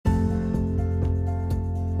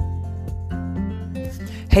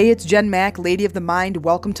Hey, it's Jen Mack, Lady of the Mind.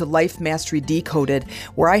 Welcome to Life Mastery Decoded,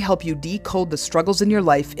 where I help you decode the struggles in your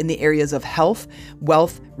life in the areas of health,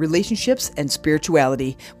 wealth, relationships, and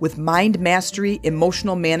spirituality with mind mastery,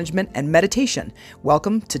 emotional management, and meditation.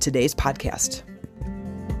 Welcome to today's podcast.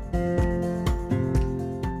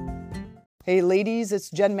 Hey ladies, it's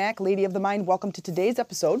Jen Mack, Lady of the Mind. Welcome to today's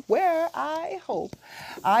episode where I hope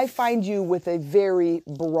I find you with a very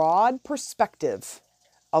broad perspective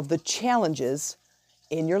of the challenges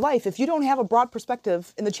in your life. If you don't have a broad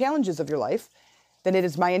perspective in the challenges of your life, then it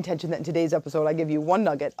is my intention that in today's episode, I give you one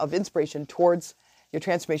nugget of inspiration towards your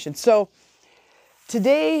transformation. So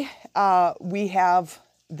today we have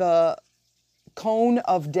the cone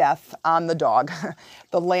of death on the dog,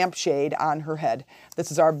 the lampshade on her head.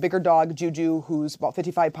 This is our bigger dog, Juju, who's about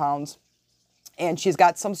 55 pounds. And she's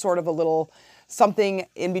got some sort of a little something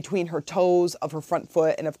in between her toes of her front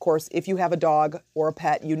foot. And of course, if you have a dog or a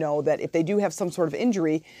pet, you know that if they do have some sort of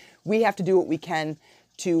injury, we have to do what we can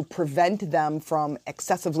to prevent them from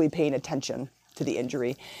excessively paying attention to the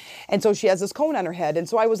injury. And so she has this cone on her head. And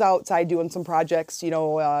so I was outside doing some projects,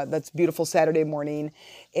 that's beautiful Saturday morning.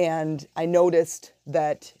 And I noticed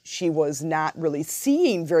that she was not really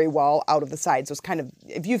seeing very well out of the side. So it's kind of,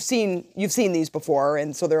 if you've seen these before,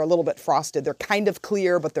 and so they're a little bit frosted. They're kind of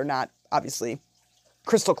clear, but they're not obviously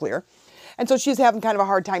crystal clear. And so she's having kind of a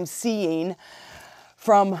hard time seeing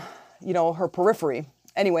from, her periphery.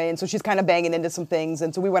 Anyway, and so she's kind of banging into some things.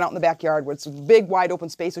 And so we went out in the backyard where it's a big, wide open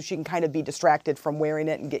space so she can kind of be distracted from wearing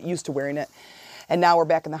it and get used to wearing it. And now we're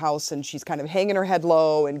back in the house and she's kind of hanging her head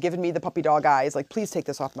low and giving me the puppy dog eyes, like, please take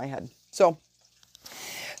this off my head. So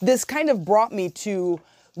this kind of brought me to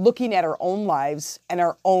looking at our own lives and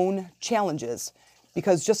our own challenges.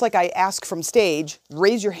 Because just like I ask from stage,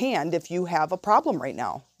 raise your hand if you have a problem right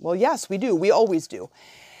now. Well, yes, we do. We always do.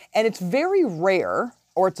 And it's very rare,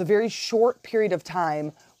 or it's a very short period of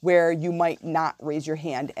time where you might not raise your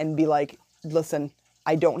hand and be like, listen,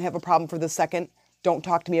 I don't have a problem for this second. Don't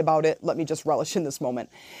talk to me about it. Let me just relish in this moment.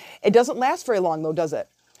 It doesn't last very long though, does it?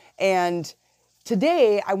 And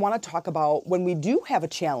today I want to talk about when we do have a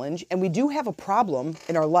challenge and we do have a problem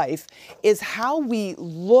in our life is how we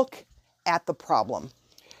look at the problem.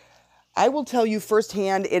 I will tell you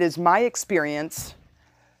firsthand, it is my experience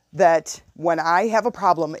that when I have a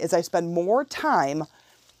problem is I spend more time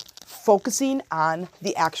focusing on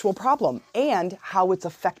the actual problem and how it's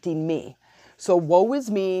affecting me. So woe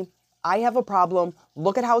is me, I have a problem,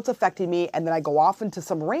 look at how it's affecting me, and then I go off into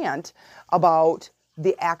some rant about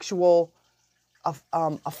the actual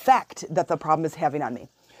effect that the problem is having on me.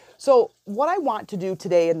 So what I want to do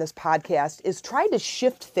today in this podcast is try to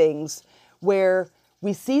shift things where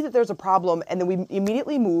we see that there's a problem and then we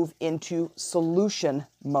immediately move into solution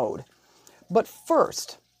mode. But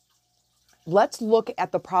first, let's look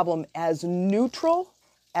at the problem as neutral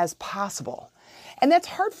as possible. And that's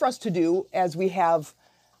hard for us to do as we have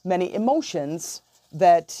many emotions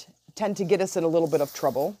that tend to get us in a little bit of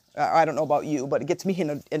trouble. I don't know about you, but it gets me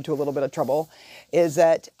into a little bit of trouble, is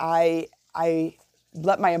that I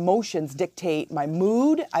let my emotions dictate my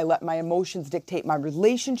mood. I let my emotions dictate my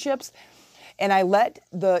relationships. And I let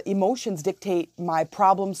the emotions dictate my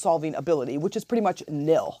problem-solving ability, which is pretty much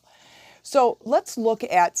nil. So let's look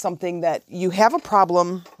at something that you have a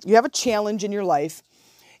problem, you have a challenge in your life,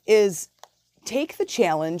 is take the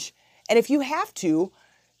challenge, and if you have to,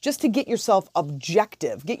 just to get yourself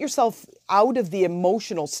objective, get yourself out of the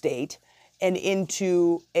emotional state and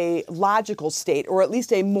into a logical state, or at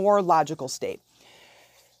least a more logical state.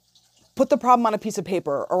 Put the problem on a piece of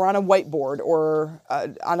paper or on a whiteboard or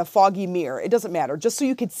on a foggy mirror. It doesn't matter, just so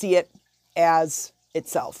you could see it as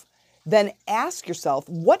itself. Then ask yourself,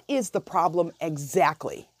 what is the problem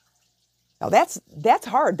exactly? Now that's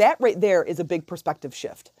hard. That right there is a big perspective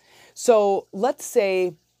shift. So let's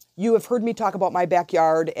say you have heard me talk about my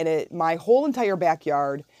backyard, and my whole entire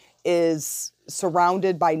backyard is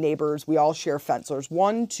surrounded by neighbors. We all share a fence. So there's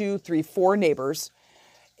 1, 2, 3, 4 neighbors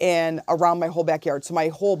and around my whole backyard. So my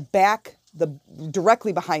whole back,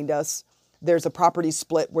 directly behind us, there's a property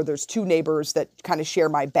split where there's 2 neighbors that kind of share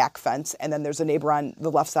my back fence, and then there's a neighbor on the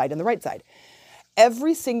left side and the right side.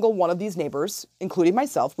 Every single one of these neighbors, including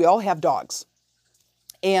myself, we all have dogs.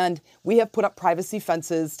 And we have put up privacy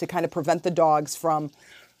fences to kind of prevent the dogs from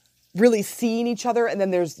really seeing each other. And then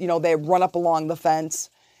there's, they run up along the fence.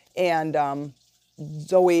 And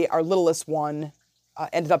Zoe, our littlest one,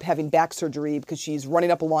 ended up having back surgery because she's running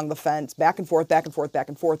up along the fence, back and forth, back and forth, back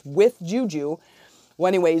and forth with Juju. Well,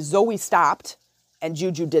 anyway, Zoe stopped and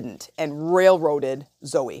Juju didn't and railroaded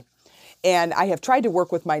Zoe. And I have tried to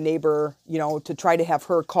work with my neighbor, to try to have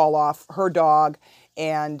her call off her dog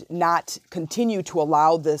and not continue to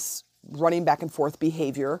allow this running back and forth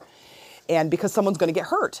behavior, and because someone's going to get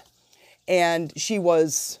hurt. And she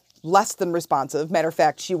was less than responsive. Matter of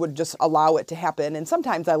fact, she would just allow it to happen. And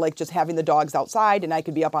sometimes I like just having the dogs outside, and I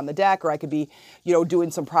could be up on the deck, or I could be,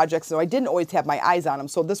 doing some projects. So I didn't always have my eyes on them.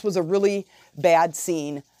 So this was a really bad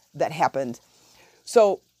scene that happened.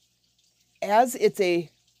 So as it's a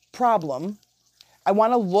problem, I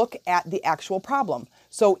want to look at the actual problem.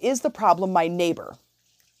 So is the problem my neighbor?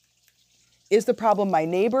 Is the problem my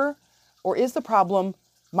neighbor, or is the problem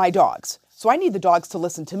my dogs? So I need the dogs to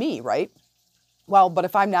listen to me, right? Well, but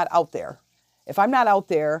if I'm not out there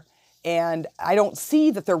and I don't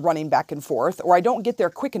see that they're running back and forth, or I don't get there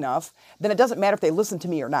quick enough, then it doesn't matter if they listen to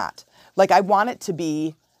me or not. Like, I want it to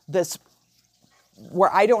be this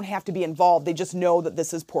where I don't have to be involved. They just know that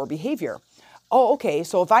this is poor behavior. Oh, okay.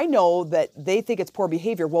 So if I know that they think it's poor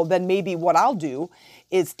behavior, well, then maybe what I'll do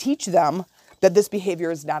is teach them that this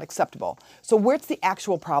behavior is not acceptable. So where's the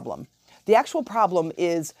actual problem? The actual problem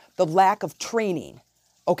is the lack of training.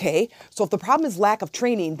 Okay, so if the problem is lack of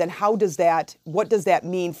training, then what does that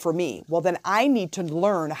mean for me? Well, then I need to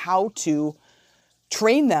learn how to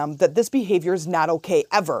train them that this behavior is not okay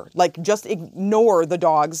ever. Like, just ignore the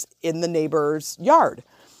dogs in the neighbor's yard.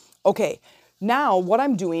 Okay, now what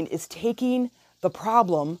I'm doing is taking the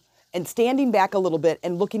problem and standing back a little bit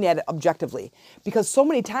and looking at it objectively. Because so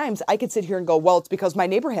many times I could sit here and go, well, it's because my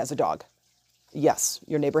neighbor has a dog. Yes,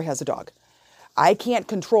 your neighbor has a dog. I can't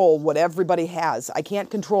control what everybody has. I can't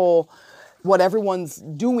control what everyone's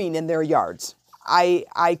doing in their yards.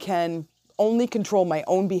 I can only control my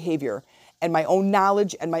own behavior and my own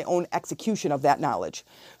knowledge and my own execution of that knowledge.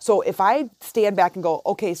 So if I stand back and go,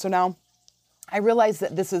 okay, so now I realize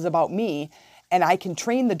that this is about me, and I can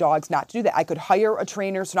train the dogs not to do that. I could hire a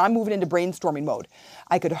trainer. So now I'm moving into brainstorming mode.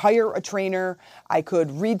 I could hire a trainer. I could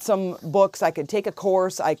read some books. I could take a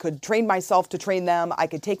course. I could train myself to train them. I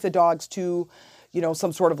could take the dogs to,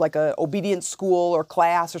 some sort of like a obedience school or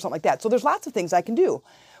class or something like that. So there's lots of things I can do.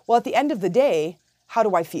 Well, at the end of the day, how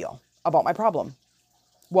do I feel about my problem?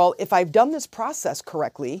 Well, if I've done this process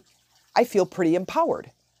correctly, I feel pretty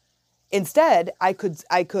empowered. Instead, I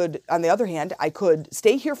could, on the other hand, I could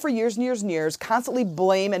stay here for years and years and years, constantly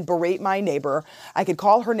blame and berate my neighbor. I could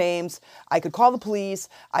call her names. I could call the police.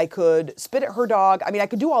 I could spit at her dog. I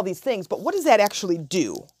could do all these things, but what does that actually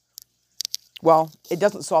do? Well, it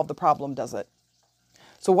doesn't solve the problem, does it?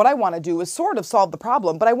 So what I want to do is sort of solve the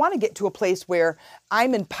problem, but I want to get to a place where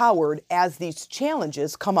I'm empowered as these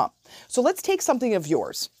challenges come up. So let's take something of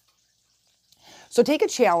yours. So take a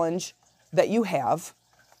challenge that you have.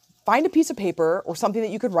 Find a piece of paper or something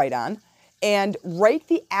that you could write on, and write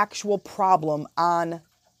the actual problem on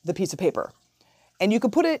the piece of paper. And you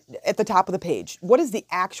could put it at the top of the page. What is the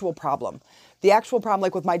actual problem? The actual problem,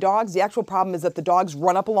 like with my dogs, the actual problem is that the dogs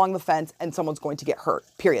run up along the fence and someone's going to get hurt,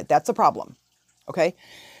 period. That's a problem, okay?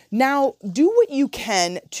 Now, do what you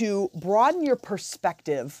can to broaden your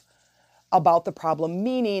perspective about the problem,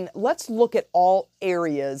 meaning let's look at all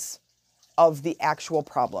areas of the actual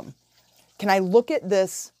problem. Can I look at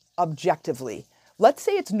this objectively? Let's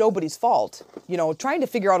say it's nobody's fault. Trying to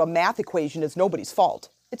figure out a math equation is nobody's fault.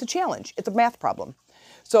 It's a challenge. It's a math problem.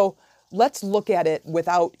 So let's look at it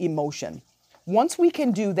without emotion. Once we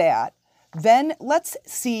can do that, then let's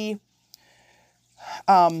see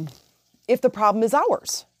if the problem is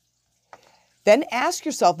ours. Then ask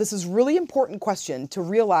yourself, this is a really important question to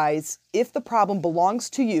realize if the problem belongs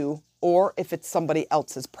to you or if it's somebody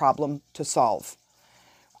else's problem to solve.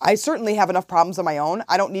 I certainly have enough problems of my own.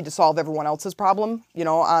 I don't need to solve everyone else's problem,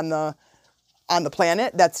 on the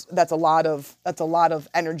planet. That's a lot of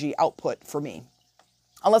energy output for me.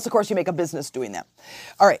 Unless, of course, you make a business doing that.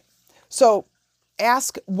 All right. So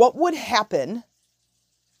ask, what would happen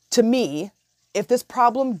to me if this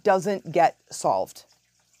problem doesn't get solved?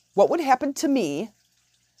 What would happen to me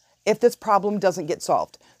if this problem doesn't get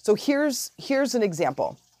solved? So here's an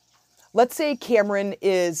example. Let's say Cameron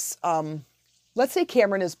is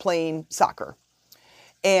playing soccer,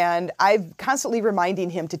 and I'm constantly reminding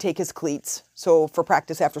him to take his cleats. So for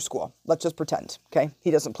practice after school, let's just pretend, okay?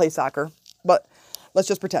 He doesn't play soccer, but let's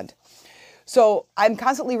just pretend. So I'm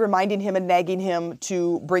constantly reminding him and nagging him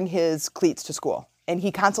to bring his cleats to school, and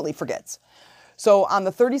he constantly forgets. So on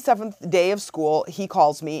the 37th day of school, he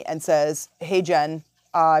calls me and says, "Hey, Jen,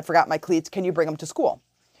 I forgot my cleats. Can you bring them to school?"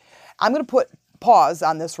 I'm going to put pause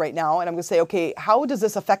on this right now, and I'm going to say, okay, how does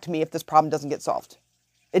this affect me if this problem doesn't get solved?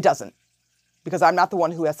 It doesn't, because I'm not the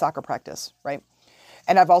one who has soccer practice, right?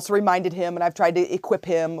 And I've also reminded him, and I've tried to equip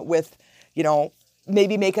him with,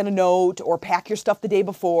 maybe making a note or pack your stuff the day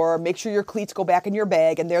before, make sure your cleats go back in your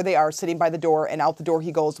bag, and there they are sitting by the door, and out the door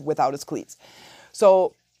he goes without his cleats.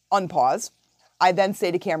 So unpause. I then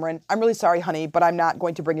say to Cameron, I'm really sorry, honey, but I'm not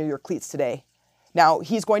going to bring you your cleats today. Now,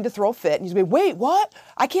 he's going to throw a fit and he's going to be, wait, what?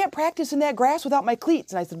 I can't practice in that grass without my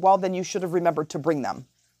cleats. And I said, well, then you should have remembered to bring them.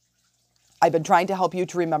 I've been trying to help you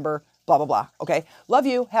to remember, blah, blah, blah. Okay. Love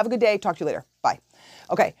you. Have a good day. Talk to you later. Bye.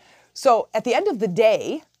 Okay. So at the end of the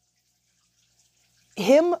day,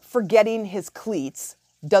 him forgetting his cleats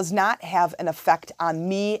does not have an effect on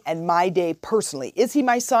me and my day personally. Is he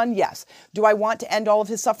my son? Yes. Do I want to end all of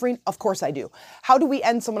his suffering? Of course I do. How do we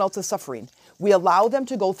end someone else's suffering? We allow them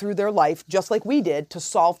to go through their life just like we did to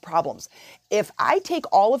solve problems. If I take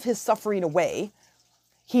all of his suffering away,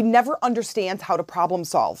 he never understands how to problem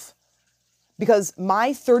solve. Because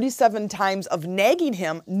my 37 times of nagging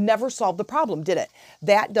him never solved the problem, did it?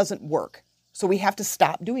 That doesn't work. So we have to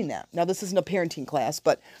stop doing that. Now, this isn't a parenting class,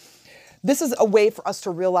 but this is a way for us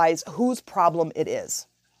to realize whose problem it is.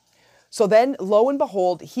 So then, lo and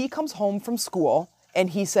behold, he comes home from school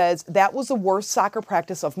and he says, that was the worst soccer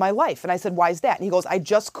practice of my life. And I said, why is that? And he goes, I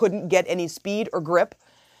just couldn't get any speed or grip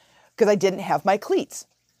because I didn't have my cleats.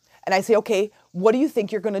 And I say, okay, what do you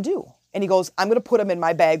think you're going to do? And he goes, I'm going to put them in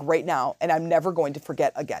my bag right now and I'm never going to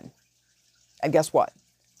forget again. And guess what?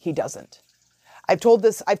 He doesn't. I've told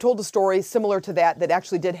a story similar to that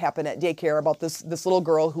actually did happen at daycare about this little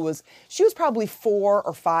girl she was probably 4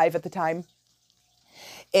 or 5 at the time.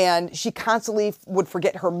 And she constantly would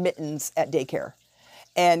forget her mittens at daycare.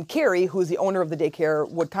 And Carrie, who's the owner of the daycare,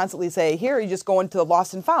 would constantly say, here, you just go into the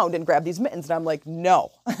Lost and Found and grab these mittens. And I'm like,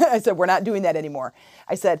 no. I said, we're not doing that anymore.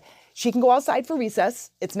 I said, she can go outside for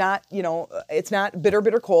recess. It's not, it's not bitter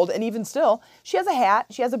cold. And even still, she has a hat.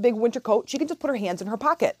 She has a big winter coat. She can just put her hands in her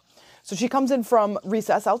pocket. So she comes in from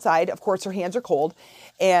recess outside. Of course, her hands are cold.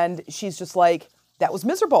 And she's just like, that was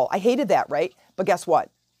miserable. I hated that, right? But guess what?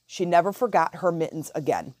 She never forgot her mittens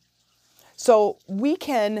again. So we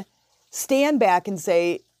can stand back and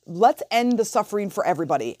say, let's end the suffering for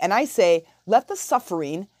everybody. And I say, let the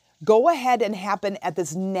suffering go ahead and happen at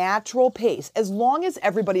this natural pace, as long as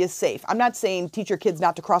everybody is safe. I'm not saying teach your kids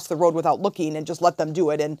not to cross the road without looking and just let them do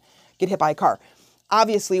it and get hit by a car.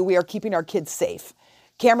 Obviously, we are keeping our kids safe.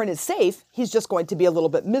 Cameron is safe. He's just going to be a little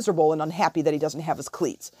bit miserable and unhappy that he doesn't have his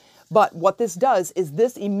cleats. But what this does is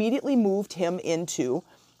this immediately moved him into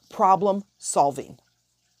problem solving.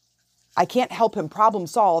 I can't help him problem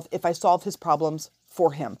solve if I solve his problems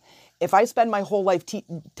for him. If I spend my whole life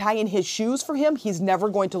tying his shoes for him, he's never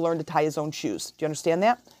going to learn to tie his own shoes. Do you understand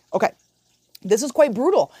that? Okay. This is quite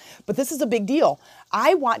brutal, but this is a big deal.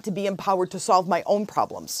 I want to be empowered to solve my own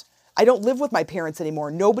problems. I don't live with my parents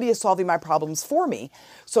anymore. Nobody is solving my problems for me.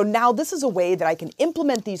 So now this is a way that I can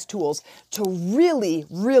implement these tools to really,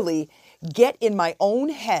 really get in my own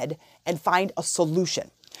head and find a solution.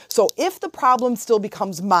 So if the problem still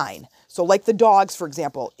becomes mine, so like the dogs, for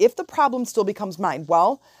example, if the problem still becomes mine,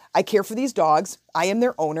 well, I care for these dogs. I am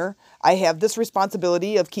their owner. I have this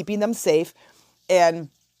responsibility of keeping them safe. And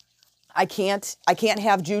I can't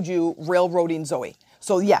have Juju railroading Zoe.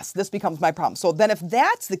 So yes, this becomes my problem. So then if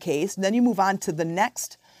that's the case, then you move on to the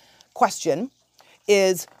next question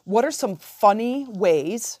is, what are some funny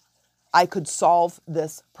ways I could solve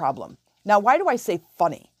this problem? Now, why do I say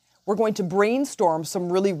funny? We're going to brainstorm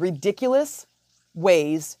some really ridiculous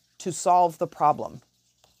ways to solve the problem.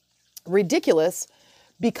 Ridiculous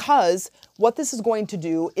because what this is going to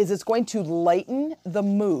do is it's going to lighten the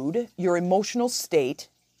mood, your emotional state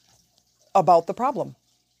about the problem.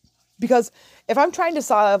 Because if I'm trying to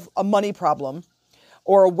solve a money problem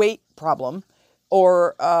or a weight problem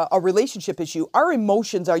or a relationship issue, our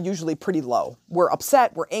emotions are usually pretty low. We're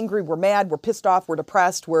upset, we're angry, we're mad, we're pissed off, we're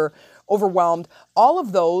depressed, we're overwhelmed. All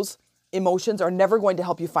of those emotions are never going to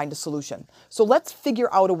help you find a solution. So let's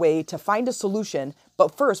figure out a way to find a solution.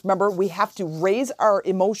 But first, remember, we have to raise our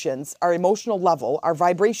emotions, our emotional level, our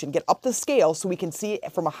vibration, get up the scale so we can see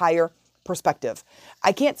it from a higher perspective.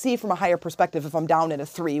 I can't see from a higher perspective if I'm down in a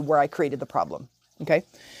 3 where I created the problem. Okay.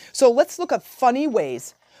 So let's look at funny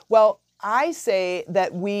ways. Well, I say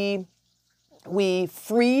that we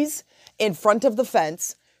freeze in front of the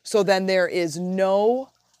fence. So then there is no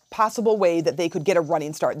possible way that they could get a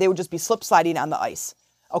running start. They would just be slip sliding on the ice.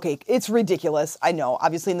 Okay. It's ridiculous. I know.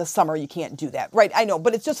 Obviously in the summer you can't do that. Right. I know,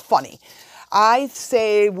 but it's just funny. I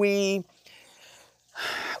say we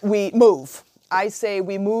move. I say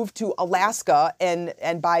we move to Alaska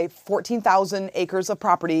and buy 14,000 acres of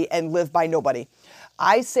property and live by nobody.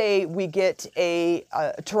 I say we get a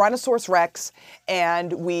Tyrannosaurus Rex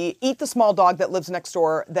and we eat the small dog that lives next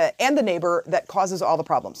door and the neighbor that causes all the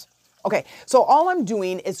problems. Okay, so all I'm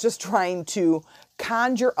doing is just trying to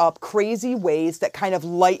conjure up crazy ways that kind of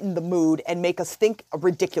lighten the mood and make us think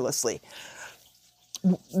ridiculously.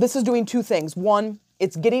 This is doing 2 things. One,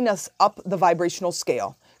 it's getting us up the vibrational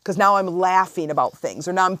scale, because now I'm laughing about things,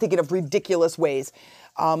 or now I'm thinking of ridiculous ways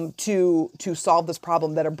to solve this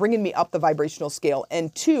problem that are bringing me up the vibrational scale.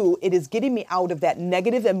 And two, it is getting me out of that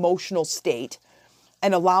negative emotional state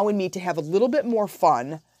and allowing me to have a little bit more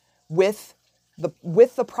fun with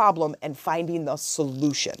the problem and finding the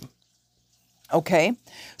solution. Okay?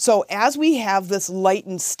 So as we have this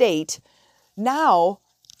lightened state, now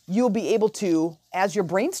you'll be able to, as you're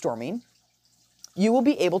brainstorming, you will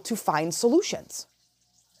be able to find solutions.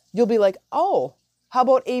 You'll be like, oh, how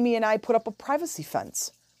about Amy and I put up a privacy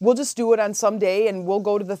fence? We'll just do it on some day and we'll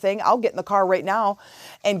go to the thing. I'll get in the car right now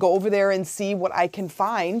and go over there and see what I can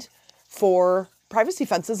find for privacy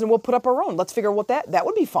fences, and we'll put up our own. Let's figure out what that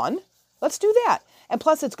would be fun. Let's do that. And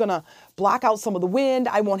plus it's going to block out some of the wind.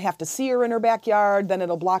 I won't have to see her in her backyard. Then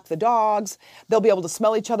it'll block the dogs. They'll be able to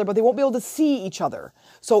smell each other, but they won't be able to see each other.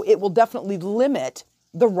 So it will definitely limit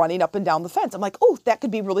the running up and down the fence. I'm like, oh, that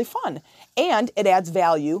could be really fun. And it adds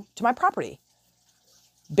value to my property.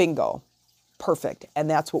 Bingo. Perfect. And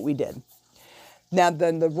that's what we did. Now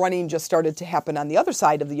then the running just started to happen on the other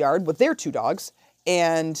side of the yard with their two dogs.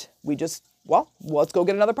 And we just, well, let's go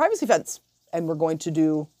get another privacy fence. And we're going to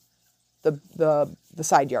do the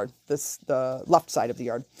side yard, the left side of the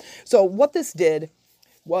yard. So what this did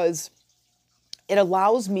was it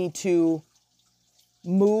allows me to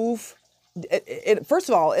move. First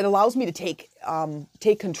of all, it allows me to take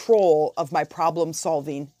control of my problem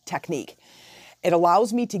solving technique. It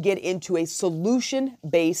allows me to get into a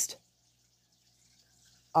solution-based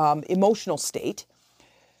emotional state.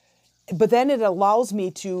 But then it allows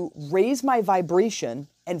me to raise my vibration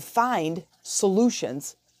and find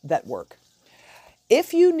solutions that work.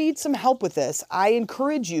 If you need some help with this, I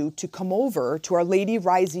encourage you to come over to our Lady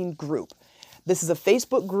Rising group. This is a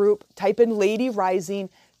Facebook group. Type in Lady Rising.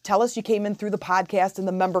 Tell us you came in through the podcast and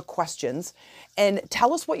the member questions, and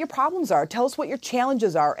tell us what your problems are. Tell us what your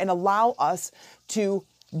challenges are, and allow us to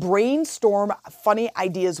brainstorm funny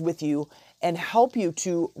ideas with you and help you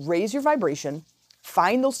to raise your vibration,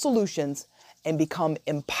 find those solutions, and become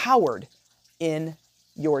empowered in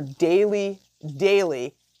your daily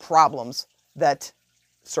problems that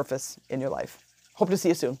surface in your life. Hope to see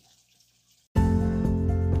you soon.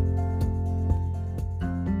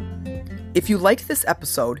 If you liked this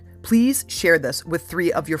episode, please share this with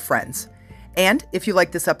 3 of your friends. And if you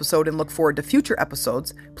like this episode and look forward to future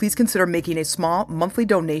episodes, please consider making a small monthly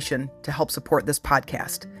donation to help support this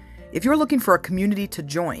podcast. If you're looking for a community to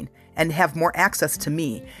join and have more access to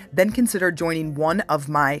me, then consider joining one of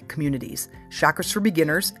my communities. Chakras for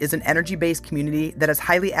Beginners is an energy-based community that is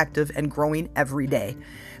highly active and growing every day.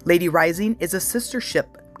 Lady Rising is a sistership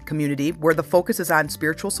community where the focus is on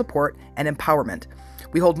spiritual support and empowerment.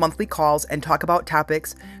 We hold monthly calls and talk about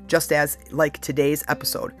topics just as like today's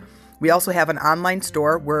episode. We also have an online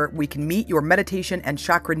store where we can meet your meditation and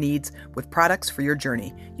chakra needs with products for your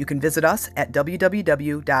journey. You can visit us at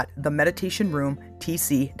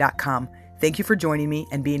www.themeditationroomtc.com. Thank you for joining me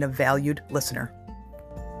and being a valued listener.